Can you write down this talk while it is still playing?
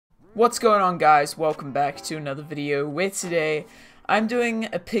What's going on, guys? Welcome back to another video where today I'm doing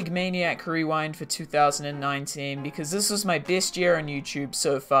a Pigmaniac Rewind for 2019 because this was my best year on YouTube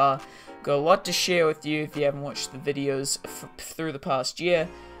so far. Got a lot to share with you if you haven't watched the videos through the past year,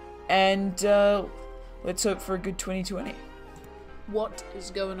 and let's hope for a good 2020. What is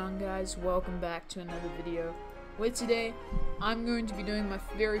going on, guys? Welcome back to another video where today I'm going to be doing my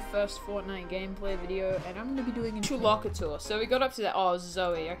very first Fortnite gameplay video, and I'm going to be doing a locker tour. So we got up to that. Oh, it was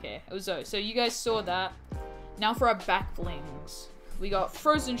Zoe. Okay, it was Zoe. So you guys saw that. Now for our back blings. We got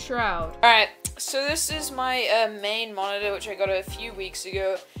Frozen Shroud. Alright, so this is my main monitor, which I got a few weeks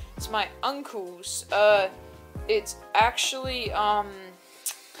ago. It's my uncle's. It's actually, I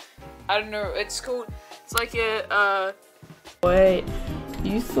don't know, it's like a, Wait,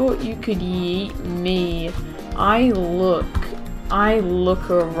 you thought you could yeet me? I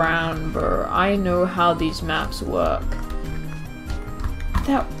look around, bro. I know how these maps work.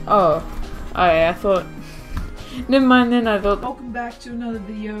 I thought, never mind then, I thought. Welcome back to another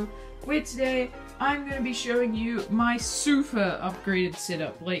video, where today I'm going to be showing you my super upgraded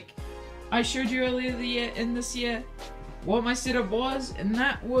setup. Like, I showed you earlier in this year what my setup was, and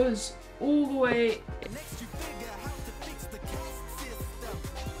that was all the way.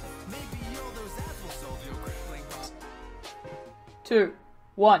 2,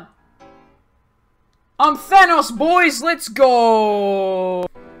 1. I'm Thanos, boys! Let's go!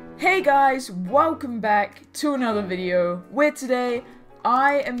 Hey guys, welcome back to another video where today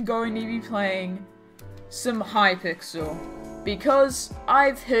I am going to be playing some Hypixel because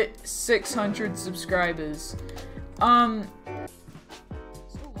I've hit 600 subscribers. Oh,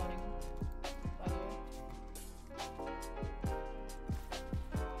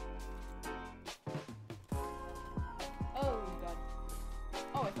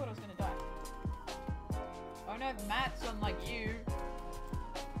 I thought I was gonna die. I don't have mats unlike you.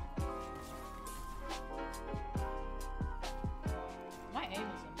 My aim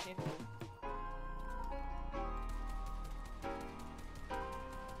is impeccable.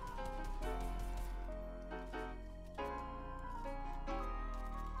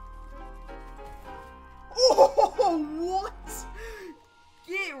 Oh, what?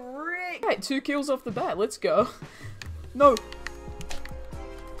 Get wrecked! Alright, 2 kills off the bat, let's go. No.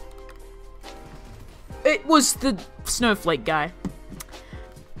 It was the snowflake guy.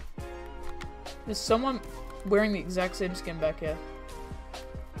 There's someone wearing the exact same skin back here.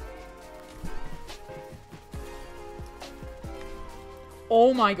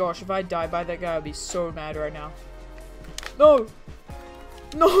 Oh my gosh, if I die by that guy, I'd be so mad right now. No!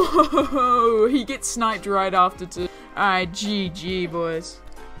 No! He gets sniped right after too. Alright, GG, boys.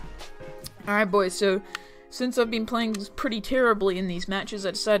 Alright, boys, so since I've been playing pretty terribly in these matches,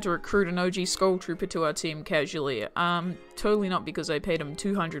 I decided to recruit an OG Skull Trooper to our team casually. Totally not because I paid him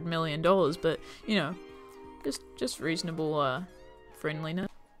 $200 million, but, you know, just reasonable, friendliness.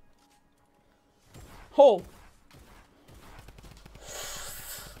 Hole!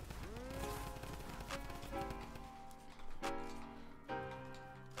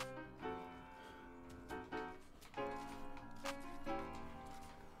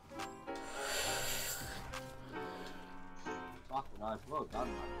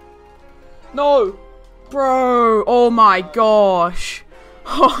 No! Bro! Oh my gosh!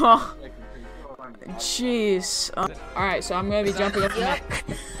 Jeez. Alright, so I'm gonna be jumping off the map.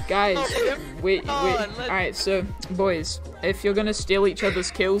 Guys, wait. Alright, so, boys, if you're gonna steal each other's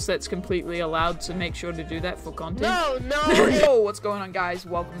kills, that's completely allowed, so make sure to do that for content. No! Oh, what's going on, guys?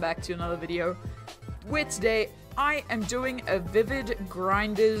 Welcome back to another video. Where today, I am doing a Vivid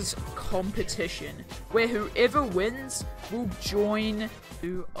Grinders competition, where whoever wins will join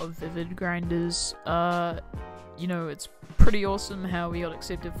of Vivid Grinders. You know, it's pretty awesome how we got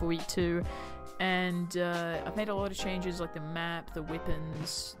accepted for week 2, and I've made a lot of changes, like the map, the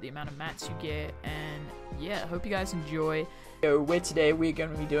weapons, the amount of mats you get, and yeah, hope you guys enjoy. Where today we're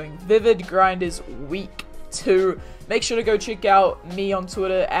going to be doing Vivid Grinders week 2. Make sure to go check out me on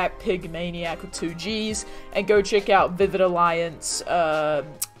Twitter at Pigmaniac with 2 G's, and go check out Vivid Alliance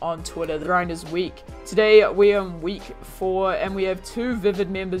on Twitter. The Grinders week. Today we are in week 4, and we have 2 Vivid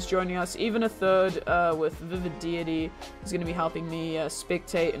members joining us, even a third with Vivid Deity is going to be helping me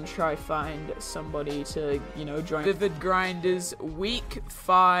spectate and try find somebody to, you know, join Vivid Grinders week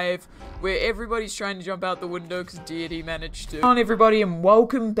 5, where everybody's trying to jump out the window because Deity managed to. Hello everybody, and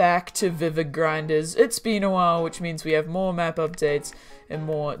welcome back to Vivid Grinders. It's been a while, which means we have more map updates and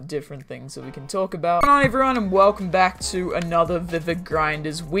more different things that we can talk about. Hello everyone, and welcome back to another Vivid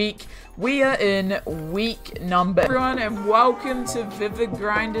Grinders week. We are in week number everyone, and welcome to Vivid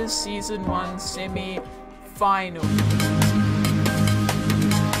Grinders Season 1 semi-final.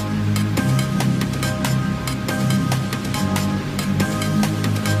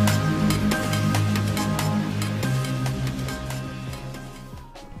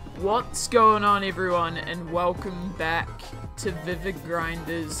 What's going on, everyone, and welcome back to Vivid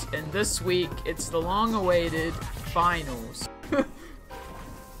Grinders, and this week it's the long-awaited finals.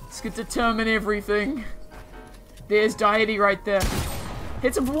 This could determine everything. There's Deity right there.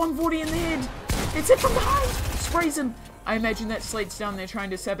 Hits him for 140 in the head. It's hit from behind. Sprays him. I imagine that Slate's down there trying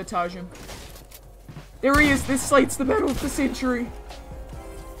to sabotage him. There he is. This Slate's the battle of the century.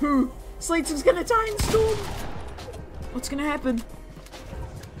 Who? Slate's is gonna die in storm. What's gonna happen?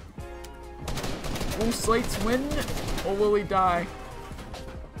 Will Slates win, or will he die?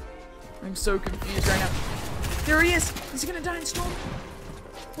 I'm so confused right now. There he is! Is he gonna die in storm?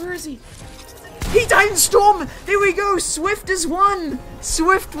 Where is he? He died in storm! There we go! Swift has won!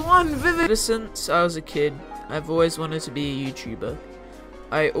 Swift won! Vivid! Ever since I was a kid, I've always wanted to be a YouTuber.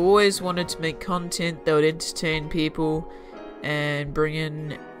 I always wanted to make content that would entertain people and bring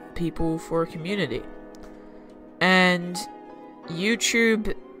in people for a community. And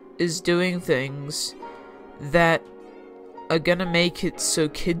YouTube is doing things that are gonna make it so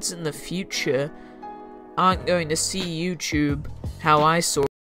kids in the future aren't going to see YouTube how I saw it.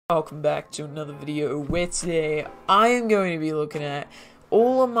 Welcome back to another video where today I am going to be looking at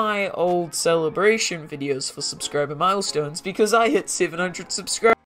all of my old celebration videos for subscriber milestones because I hit 700 subscribers.